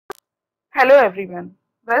Hello everyone.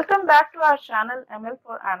 Welcome back to our channel ML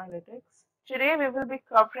for Analytics. Today we will be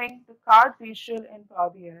covering the card visual in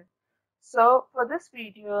Power BI. So for this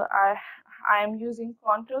video, I am using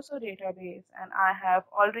Contoso database and I have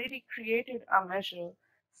already created a measure,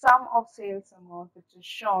 sum of sales amount, which is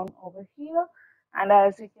shown over here. And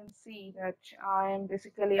as you can see that I am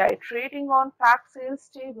basically iterating on fact sales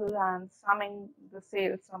table and summing the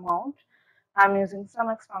sales amount. I'm using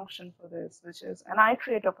SumX function for this, which is an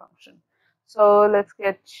iterator function. So let's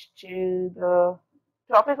get to the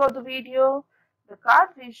topic of the video. The card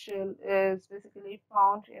visual is basically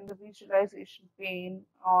found in the visualization pane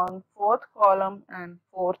on fourth column and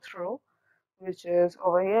fourth row, which is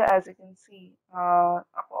over here. As you can see, a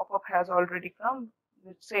pop-up has already come,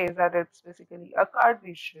 which says that it's basically a card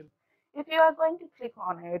visual. If you are going to click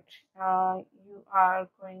on it, you are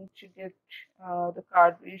going to get the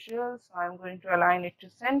card visual. So I'm going to align it to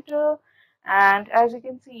center. And as you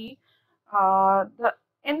can see, the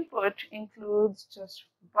input includes just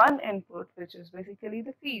one input, which is basically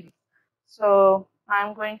the field. So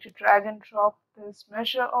I'm going to drag and drop this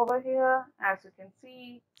measure over here. As you can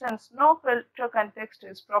see, since no filter context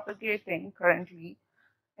is propagating currently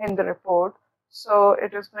in the report, so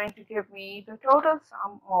it is going to give me the total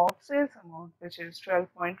sum of sales amount, which is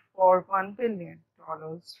 $12.41 billion,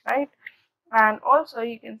 right? And also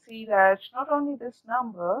you can see that not only this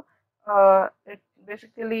number, it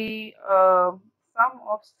basically sum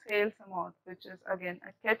of sales amount, which is again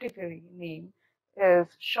a category name, is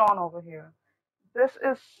shown over here. This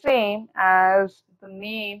is same as the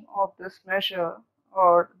name of this measure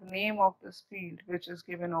or the name of this field, which is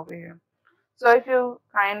given over here. So if you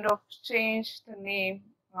kind of change the name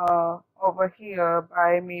over here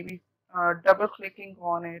by maybe double clicking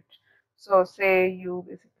on it, so say you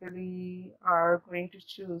basically are going to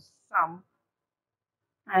choose sum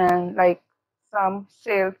and like some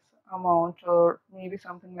sales amount or maybe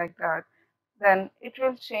something like that, then it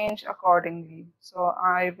will change accordingly. So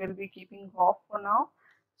I will be keeping off for now.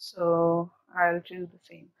 So I'll do the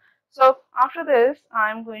same. So after this,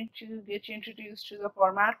 I'm going to get you introduced to the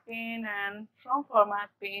format pane, and from format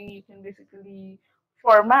pane, you can basically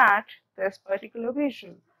format this particular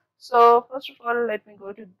visual. So first of all, let me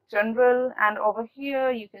go to general, and over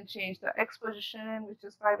here you can change the X position, which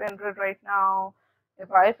is 500 right now, the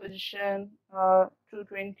Y position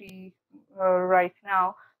 220 right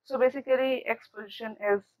now. So basically, X position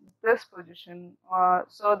is this position.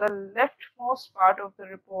 So the leftmost part of the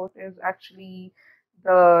report is actually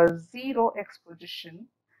the 0x position.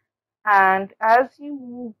 And as you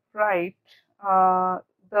move right,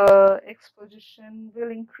 the X position will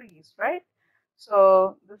increase, right?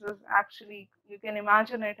 So this is actually, you can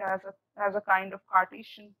imagine it as a kind of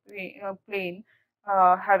Cartesian plane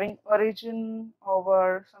having origin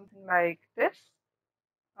over something like this,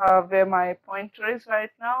 where my pointer is right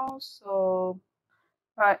now. So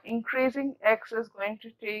increasing X is going to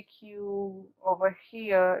take you over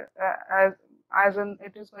here, as in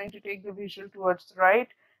it is going to take the visual towards the right,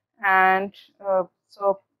 and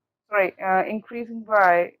so sorry, increasing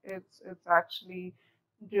Y, it's actually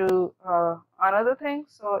do another thing.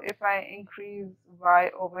 So if I increase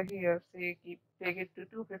Y over here, say take it to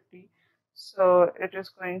 250, so it is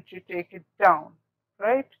going to take it down,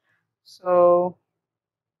 right? So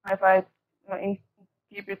if I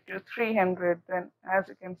keep it to 300, then as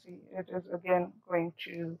you can see, it is again going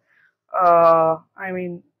to,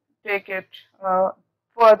 take it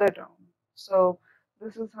further down. So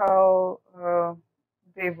this is how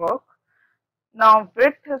they work. Now,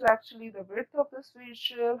 width is actually the width of this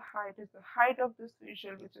visual, height is the height of this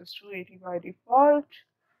visual, which is 280 by default.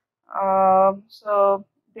 So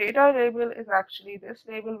data label is actually this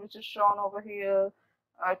label, which is shown over here,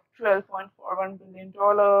 $12.41 billion.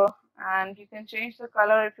 And you can change the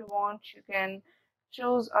color if you want. You can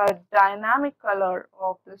choose a dynamic color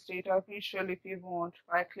of this data visual if you want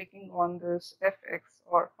by clicking on this fx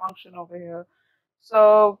or function over here.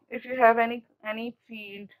 So if you have any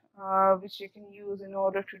field which you can use in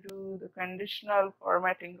order to do the conditional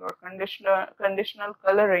formatting or conditional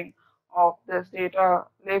coloring of this data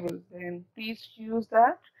label, then please use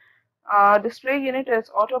that. Display unit is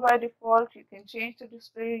auto by default. You can change the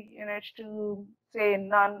display unit to say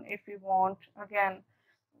none if you want. Again,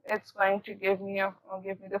 it's going to give me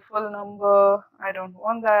the full number. I don't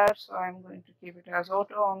want that, so I'm going to keep it as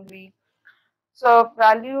auto only. So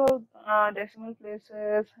value decimal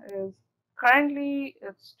places is currently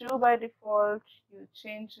it's 2 by default. You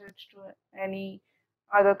change it to any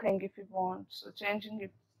other thing if you want. So changing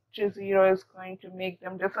it to 0 is going to make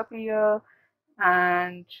them disappear,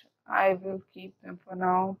 and I will keep them for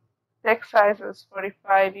now. Text size is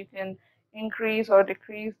 45. You can increase or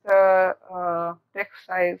decrease the text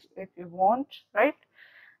size if you want, right?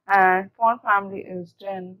 And font family is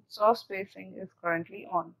done, so spacing is currently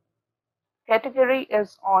on. Category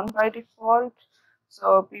is on by default,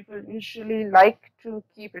 so people usually like to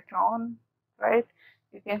keep it on, right?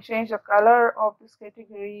 You can change the color of this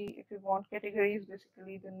category if you want. Category is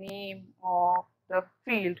basically the name of the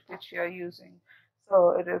field which you are using.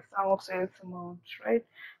 So it is sum of sales amount, right?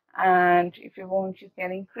 And if you want, you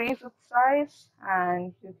can increase its size,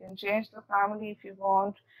 and you can change the family if you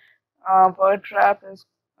want. Word wrap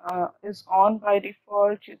is on by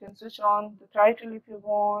default. You can switch on the title if you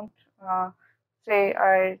want. Say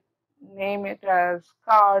I name it as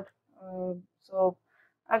card. So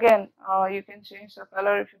again, you can change the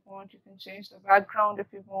color if you want. You can change the background if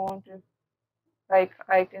you want. If, like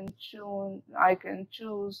I can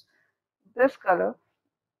choose this color.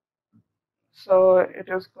 So it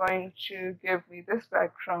is going to give me this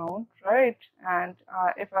background, right? And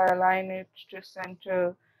if I align it to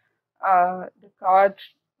center, the card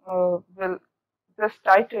will this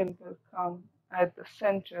title will come at the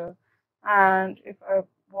center, and if I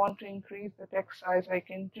want to increase the text size, I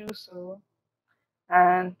can do so,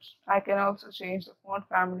 and I can also change the font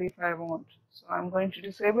family if I want. So I'm going to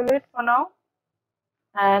disable it for now.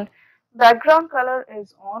 And background color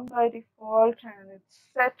is on by default, and it's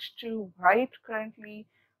set to white currently.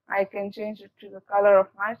 I can change it to the color of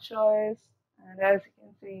my choice, and as you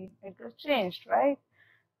can see, it got changed, right?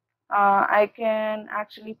 I can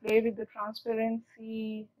actually play with the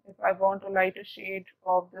transparency if I want a lighter shade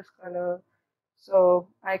of this color. So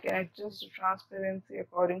I can adjust the transparency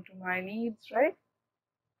according to my needs, right?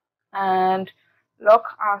 And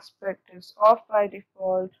lock aspect is off by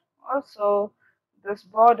default. Also, this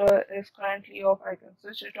border is currently off. I can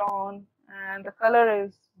switch it on, and the color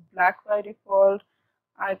is black by default.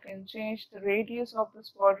 I can change the radius of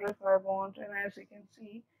this border if I want, and as you can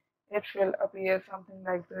see, it will appear something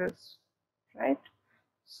like this, right?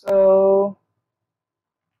 So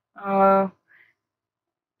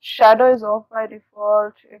shadow is off by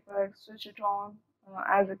default. If I switch it on,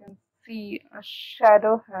 as you can see, a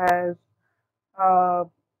shadow has uh,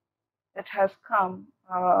 it has come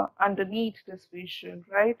underneath this visual,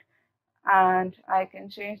 right? And I can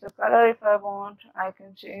change the color if I want. I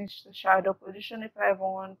can change the shadow position if I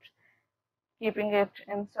want. Keeping it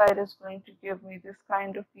inside is going to give me this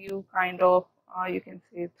kind of view, kind of you can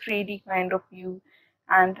say 3D kind of view.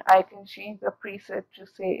 And I can change the preset to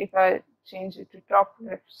say if I change it to top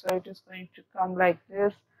left, so it is going to come like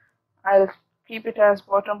this. I'll keep it as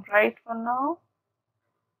bottom right for now.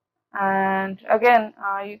 And again,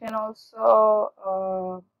 you can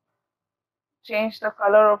also change the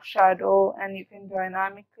color of shadow, and you can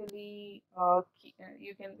dynamically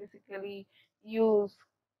you can basically use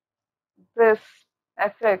this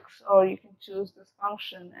effects, or you can choose this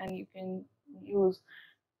function, and you can use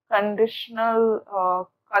conditional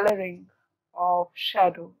coloring of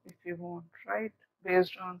shadow if you want, right,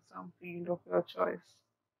 based on some field of your choice.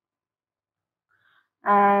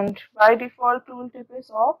 And by default tooltip is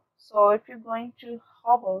off. So if you're going to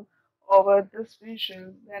hover over this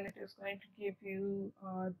visual, then it is going to give you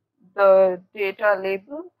the data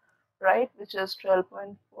label, right, which is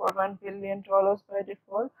 $12.41 billion by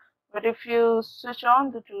default. But if you switch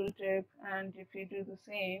on the tooltip and if you do the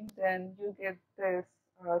same, then you get this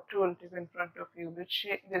tooltip in front of you, which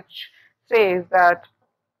says that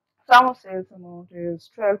sum of sales amount is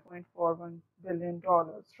 $12.41 billion,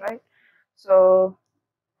 right? So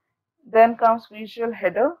then comes visual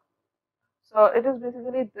header. So it is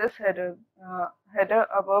basically this header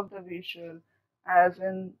above the visual, as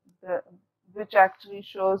in the which actually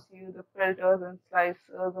shows you the filters and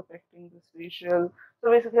slicers affecting this visual.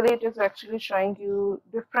 So basically, it is actually showing you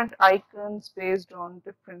different icons based on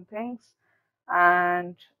different things,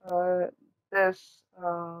 and this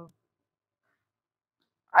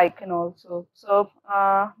icon also. So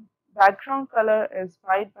background color is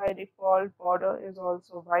white by default. Border is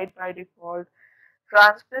also white by default.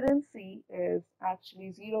 Transparency is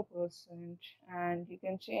actually 0%, and you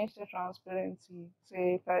can change the transparency.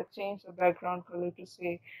 Say if I change the background color to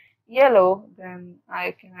say yellow, then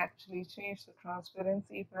I can actually change the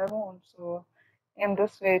transparency if I want. So in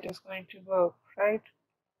this way it is going to work, right?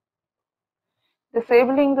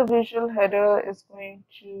 Disabling the visual header is going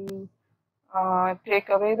to take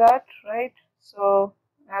away that, right? So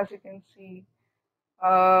as you can see,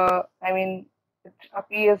 I mean, it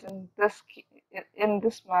appears in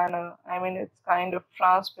this manner. I mean, it's kind of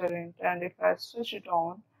transparent, and if I switch it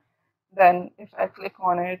on, then if I click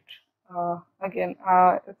on it again,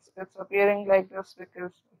 it's appearing like this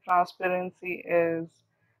because transparency is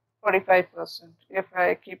 45%. If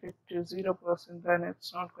I keep it to 0%, then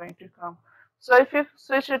it's not going to come. So if you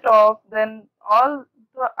switch it off, then all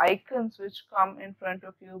the icons which come in front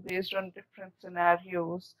of you based on different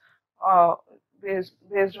scenarios, uh,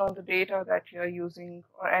 based on the data that you are using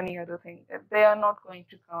or any other thing, they are not going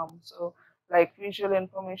to come. So like visual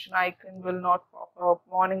information icon will not pop up,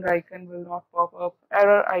 warning icon will not pop up,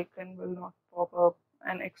 error icon will not pop up,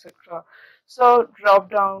 and etc. So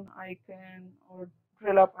drop down icon or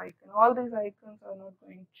drill up icon, all these icons are not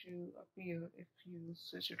going to appear if you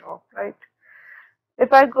switch it off, right?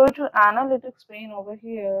 If I go to analytics pane over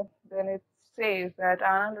here, then it says that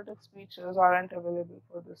analytics features aren't available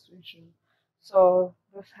for this region. So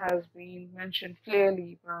this has been mentioned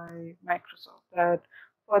clearly by Microsoft that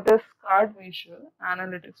for this card visual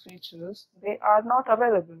analytics features, they are not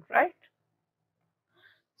available, right?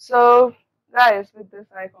 So guys, with this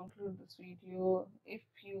I conclude this video. If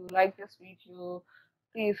you like this video,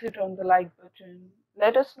 please hit on the like button.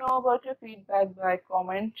 Let us know about your feedback by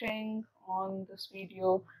commenting on this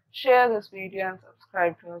video, share this video and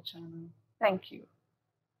subscribe to our channel. Thank you.